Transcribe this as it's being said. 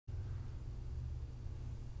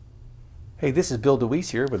Hey, this is Bill DeWeese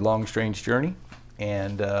here with Long Strange Journey,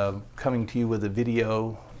 and coming to you with a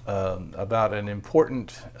video about an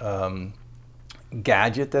important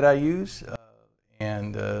gadget that I use.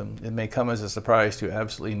 It may come as a surprise to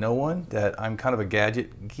absolutely no one that I'm kind of a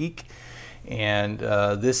gadget geek. And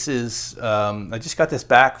this is, I just got this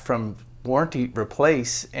back from warranty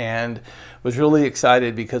replace and was really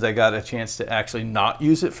excited because I got a chance to actually not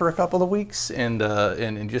use it for a couple of weeks and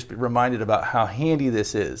just be reminded about how handy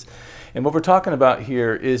this is. And what we're talking about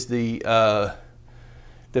here is the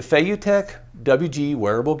FeiyuTech WG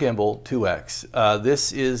Wearable Gimbal 2X.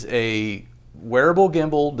 This is a wearable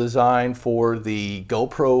gimbal designed for the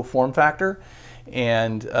GoPro form factor,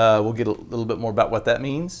 and we'll get a little bit more about what that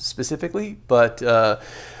means specifically. But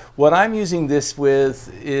what I'm using this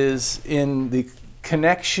with is in the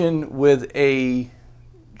connection with a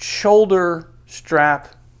shoulder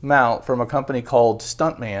strap mount from a company called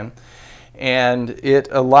Stuntman, and it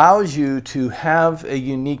allows you to have a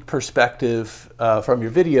unique perspective from your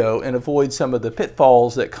video and avoid some of the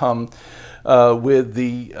pitfalls that come with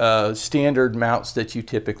the standard mounts that you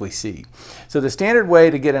typically see. So the standard way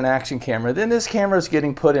to get an action camera, then this camera is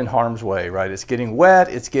getting put in harm's way, right? It's getting wet,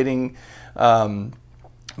 it's getting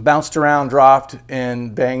bounced around, dropped,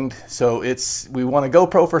 and banged. So we want a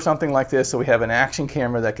GoPro for something like this, so we have an action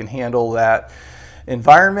camera that can handle that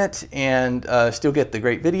environment and still get the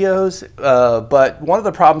great videos. But one of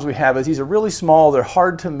the problems we have is these are really small, they're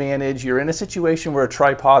hard to manage. You're in a situation where a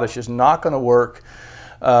tripod is just not going to work.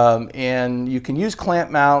 And you can use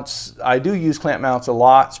clamp mounts. I do use clamp mounts a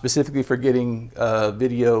lot, specifically for getting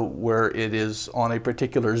video where it is on a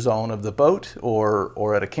particular zone of the boat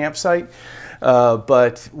or at a campsite.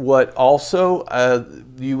 But what also,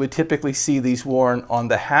 you would typically see these worn on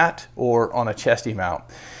the hat or on a chesty mount.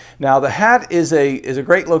 Now the hat is a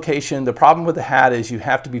great location. The problem with the hat is you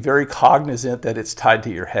have to be very cognizant that it's tied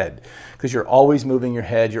to your head, because you're always moving your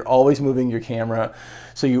head, you're always moving your camera.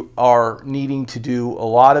 So you are needing to do a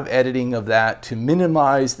lot of editing of that to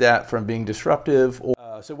minimize that from being disruptive.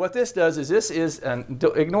 So what this does is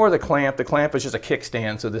ignore the clamp. The clamp is just a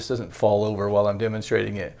kickstand, so this doesn't fall over while I'm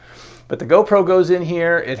demonstrating it. But the GoPro goes in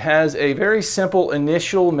here. It has a very simple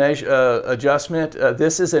initial adjustment.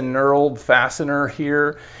 This is a knurled fastener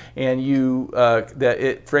here, and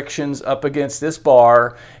it frictions up against this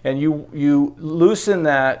bar, and you loosen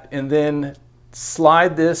that and then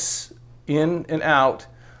slide this in and out,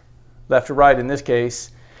 left to right in this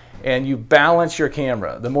case, and you balance your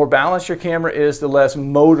camera. The more balanced your camera is, the less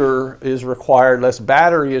motor is required, less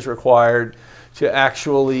battery is required to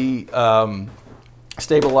actually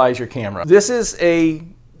stabilize your camera. This is a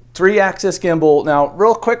 3-axis gimbal. Now,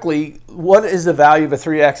 real quickly, what is the value of a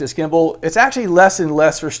 3-axis gimbal? It's actually less and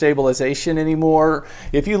less for stabilization anymore.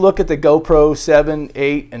 If you look at the GoPro 7,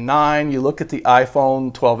 8, and 9, you look at the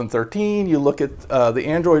iPhone 12 and 13, you look at the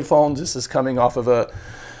Android phones. This is coming off of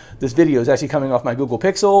this video is actually coming off my Google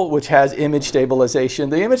Pixel, which has image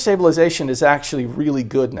stabilization. The image stabilization is actually really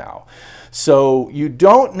good now. So you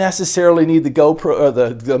don't necessarily need the GoPro or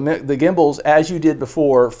the gimbals as you did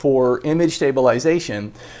before for image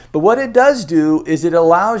stabilization. But what it does do is it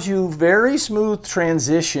allows you very smooth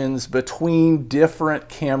transitions between different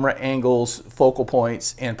camera angles, focal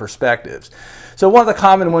points, and perspectives. So one of the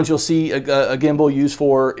common ones you'll see a gimbal used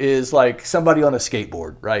for is like somebody on a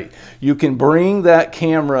skateboard, right? You can bring that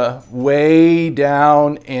camera way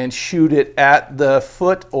down and shoot it at the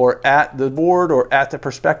foot or at the board or at the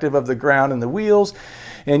perspective of the ground and the wheels,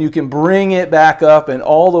 and you can bring it back up and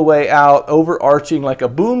all the way out, overarching like a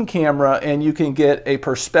boom camera, and you can get a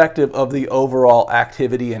perspective of the overall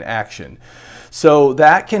activity and action. So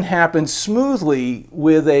that can happen smoothly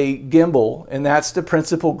with a gimbal, and that's the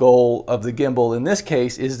principal goal of the gimbal in this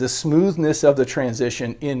case, is the smoothness of the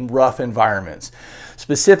transition in rough environments,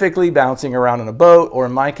 specifically bouncing around on a boat, or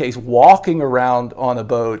in my case walking around on a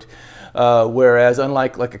boat. Whereas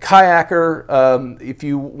unlike like a kayaker, if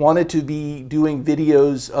you wanted to be doing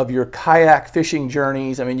videos of your kayak fishing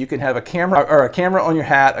journeys, I mean, you can have a camera on your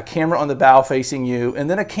hat, a camera on the bow facing you, and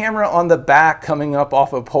then a camera on the back coming up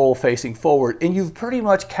off a pole facing forward, and you've pretty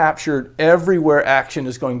much captured everywhere action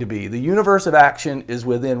is going to be. The universe of action is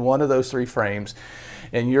within one of those 3 frames,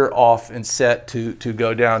 and you're off and set to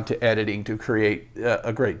go down to editing to create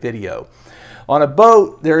a great video. On a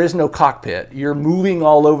boat, there is no cockpit. You're moving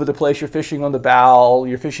all over the place. You're fishing on the bow,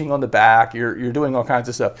 you're fishing on the back, you're doing all kinds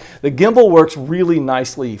of stuff. The gimbal works really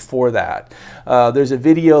nicely for that. There's a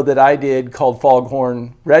video that I did called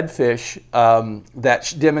Foghorn Redfish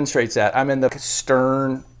that demonstrates that. I'm in the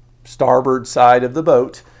starboard side of the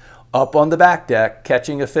boat, up on the back deck,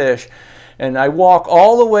 catching a fish. And I walk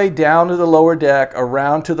all the way down to the lower deck,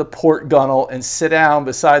 around to the port gunnel, and sit down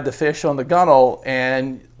beside the fish on the gunnel,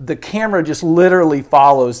 and the camera just literally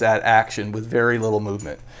follows that action with very little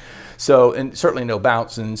movement. So, and certainly no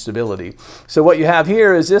bounce and instability. So what you have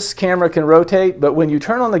here is this camera can rotate, but when you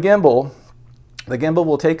turn on the gimbal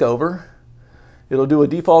will take over. It'll do a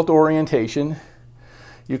default orientation.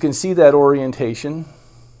 You can see that orientation.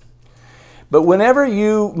 But whenever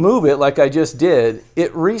you move it, like I just did,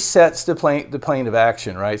 it resets the plane of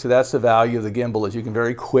action, right? So that's the value of the gimbal, is you can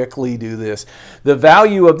very quickly do this. The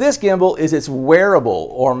value of this gimbal is it's wearable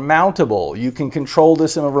or mountable. You can control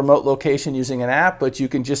this in a remote location using an app, but you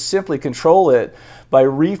can just simply control it by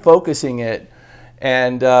refocusing it,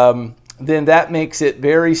 and then that makes it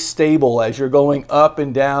very stable as you're going up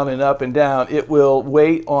and down and up and down. It will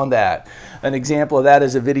wait on that. An example of that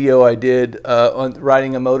is a video I did on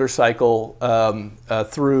riding a motorcycle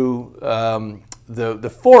through the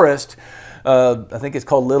forest. I think it's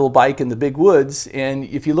called Little Bike in the Big Woods. And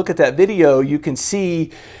if you look at that video, you can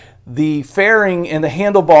see the fairing and the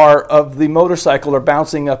handlebar of the motorcycle are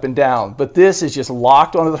bouncing up and down. But this is just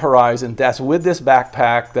locked onto the horizon. That's with this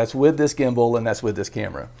backpack, that's with this gimbal, and that's with this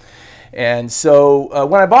camera. And so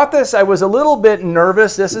when I bought this, I was a little bit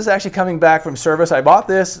nervous. This is actually coming back from service. I bought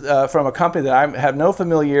this from a company that I have no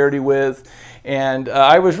familiarity with. And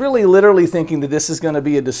I was really literally thinking that this is going to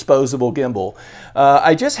be a disposable gimbal.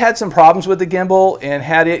 I just had some problems with the gimbal and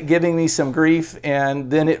had it giving me some grief,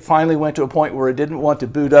 and then it finally went to a point where it didn't want to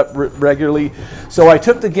boot up regularly. So I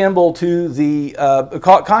took the gimbal to the,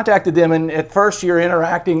 contacted them, and at first you're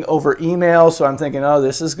interacting over email, so I'm thinking, oh,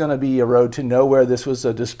 this is going to be a road to nowhere. This was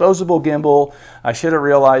a disposable gimbal. I should have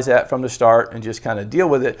realized that from the start and just kind of deal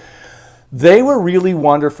with it. They were really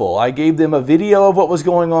wonderful. I gave them a video of what was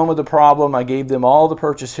going on with the problem. I gave them all the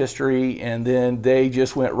purchase history, and then they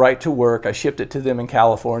just went right to work. I shipped it to them in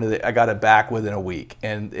California. I got it back within a week.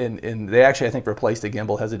 And they actually, I think, replaced the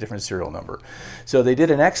gimbal. It has a different serial number. So they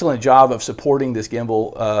did an excellent job of supporting this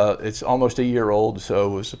gimbal. It's almost a year old,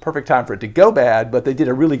 so it was a perfect time for it to go bad, but they did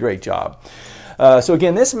a really great job. So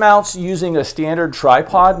again, this mounts using a standard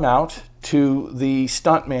tripod mount to the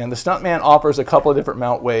Stuntman. The Stuntman offers a couple of different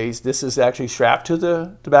mount ways. This is actually strapped to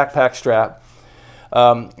the backpack strap.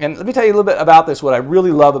 And let me tell you a little bit about this. What I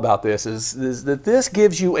really love about this is that this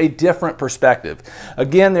gives you a different perspective.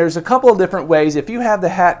 Again, there's a couple of different ways. If you have the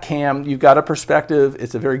hat cam, you've got a perspective.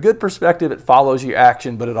 It's a very good perspective. It follows your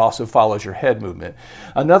action, but it also follows your head movement.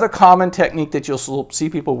 Another common technique that you'll see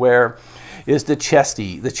people wear is the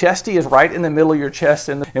chesty. The chesty is right in the middle of your chest,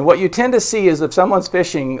 and what you tend to see is if someone's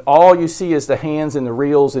fishing, all you see is the hands and the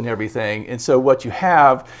reels and everything, and so what you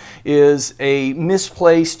have is a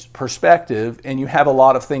misplaced perspective, and you have a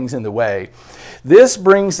lot of things in the way. This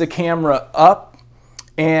brings the camera up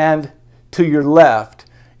and to your left,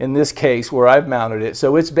 in this case where I've mounted it,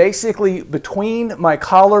 so it's basically between my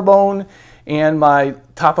collarbone and my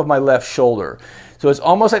top of my left shoulder. So it's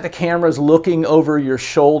almost like the camera's looking over your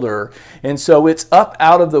shoulder, and so it's up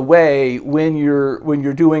out of the way when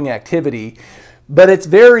you're doing activity. But it's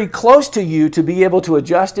very close to you to be able to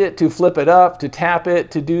adjust it, to flip it up, to tap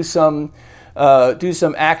it, to do some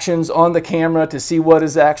actions on the camera to see what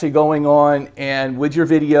is actually going on and with your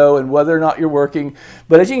video and whether or not you're working.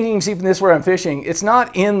 But as you can see from this where I'm fishing, it's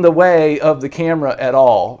not in the way of the camera at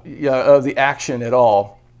all, of the action at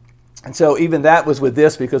all. And so even that was with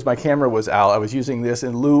this because my camera was out. I was using this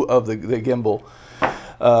in lieu of the gimbal.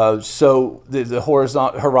 So the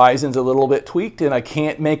horizon's a little bit tweaked, and I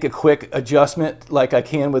can't make a quick adjustment like I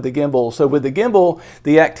can with the gimbal. So with the gimbal,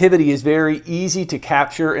 the activity is very easy to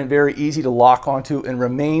capture and very easy to lock onto and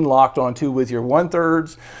remain locked onto with your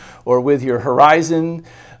 1/3 or with your horizon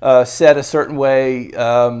set a certain way.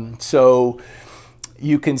 So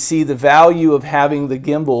you can see the value of having the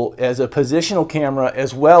gimbal as a positional camera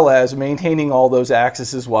as well as maintaining all those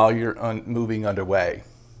axes while you're moving underway.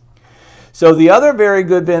 So the other very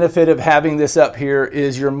good benefit of having this up here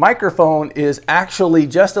is your microphone is actually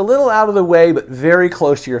just a little out of the way but very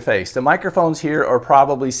close to your face. The microphones here are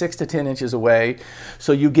probably 6 to 10 inches away,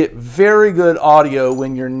 so you get very good audio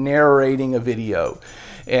when you're narrating a video.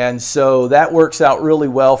 And so that works out really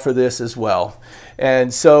well for this as well.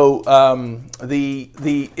 And so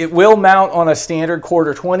it will mount on a standard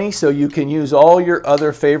 1/4-20, so you can use all your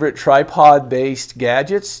other favorite tripod-based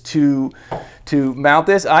gadgets to mount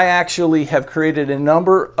this. I actually have created a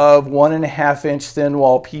number of 1.5-inch thin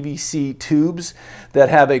wall PVC tubes that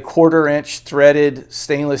have a 1/4-inch threaded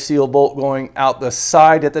stainless steel bolt going out the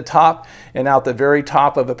side at the top and out the very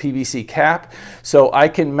top of a PVC cap. So I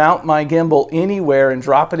can mount my gimbal anywhere and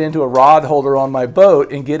drop it into a rod holder on my boat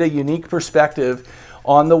and get a unique perspective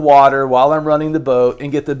on the water while I'm running the boat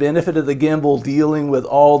and get the benefit of the gimbal dealing with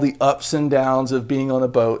all the ups and downs of being on a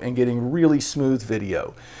boat and getting really smooth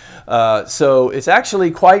video. So it's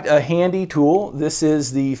actually quite a handy tool. This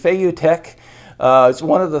is the FeiyuTech. It's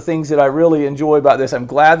one of the things that I really enjoy about this. I'm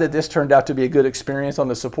glad that this turned out to be a good experience on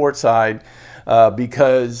the support side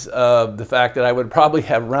because of the fact that I would probably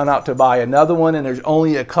have run out to buy another one, and there's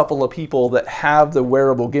only a couple of people that have the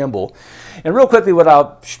wearable gimbal. And real quickly, what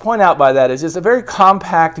I'll point out by that is it's a very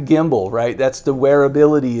compact gimbal, right? That's the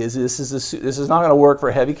wearability. This is not going to work for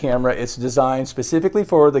a heavy camera. It's designed specifically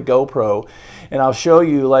for the GoPro, and I'll show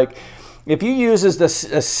you, like, if you use a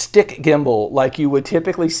stick gimbal like you would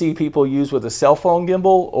typically see people use with a cell phone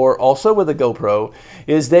gimbal or also with a GoPro,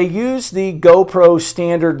 is they use the GoPro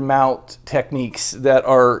standard mount techniques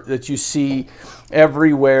that you see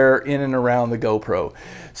everywhere in and around the GoPro.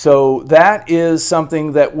 So that is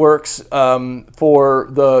something that works for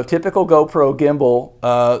the typical GoPro gimbal.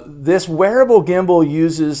 This wearable gimbal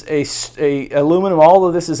uses a aluminum. All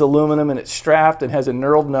of this is aluminum, and it's strapped and has a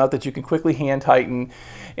knurled nut that you can quickly hand tighten.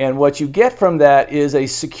 And what you get from that is a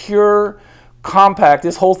secure, compact.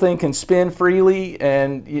 This whole thing can spin freely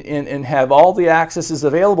and have all the accesses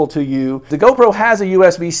available to you. The GoPro has a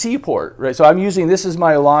USB-C port, right? So I'm using, this is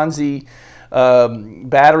my Alonzi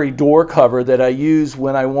battery door cover that I use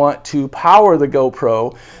when I want to power the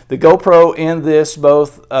GoPro. The GoPro and this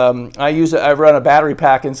both, I run a battery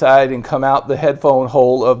pack inside and come out the headphone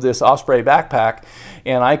hole of this Osprey backpack,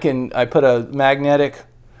 and I put a magnetic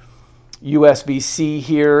USB-C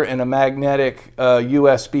here and a magnetic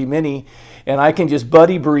USB mini, and I can just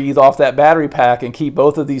buddy breathe off that battery pack and keep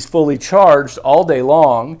both of these fully charged all day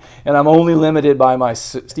long, and I'm only limited by my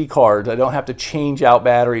SD cards. I don't have to change out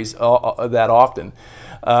batteries that often.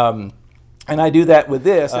 And I do that with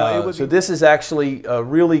this. So this is actually a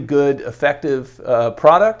really good, effective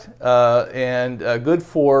product and good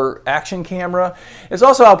for action camera. It's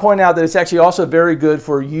also, I'll point out that it's actually also very good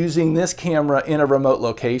for using this camera in a remote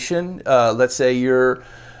location. Let's say you're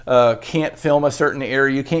can't film a certain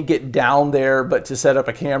area, you can't get down there, but to set up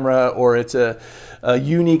a camera, or it's a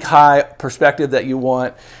unique high perspective that you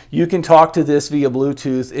want, you can talk to this via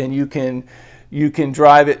Bluetooth, and you can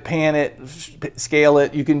drive it, pan it, scale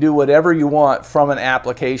it. You can do whatever you want from an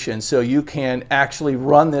application. So you can actually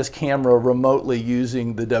run this camera remotely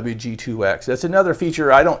using the WG2X. That's another feature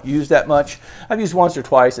I don't use that much. I've used once or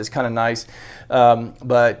twice. It's kind of nice.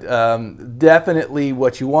 Definitely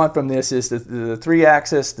what you want from this is the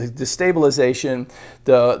 3-axis, the stabilization,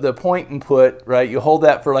 the point and put, right? You hold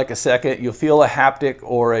that for like a second. You'll feel a haptic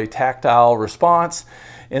or a tactile response.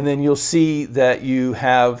 And then you'll see that you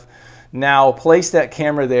have now place that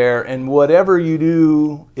camera there, and whatever you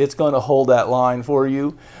do, it's going to hold that line for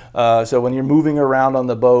you. So when you're moving around on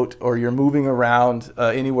the boat or you're moving around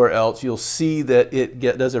anywhere else, you'll see that it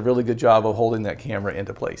does a really good job of holding that camera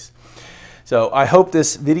into place. So I hope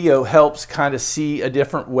this video helps kind of see a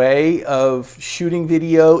different way of shooting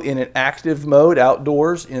video in an active mode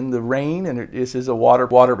outdoors in the rain. And this is a water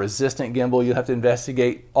resistant gimbal. You have to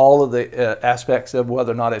investigate all of the aspects of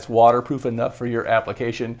whether or not it's waterproof enough for your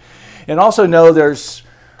application. And also know there's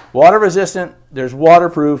water resistant, there's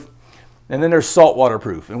waterproof, and then there's salt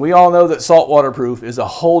waterproof. And we all know that salt waterproof is a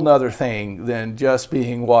whole nother thing than just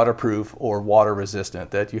being waterproof or water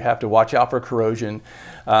resistant, that you have to watch out for corrosion.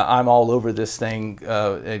 I'm all over this thing,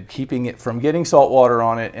 and keeping it from getting salt water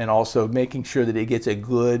on it, and also making sure that it gets a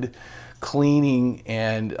good cleaning.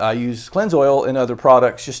 And I use cleanse oil and other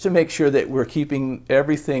products just to make sure that we're keeping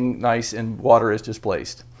everything nice and water is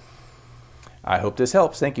displaced. I hope this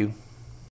helps. Thank you.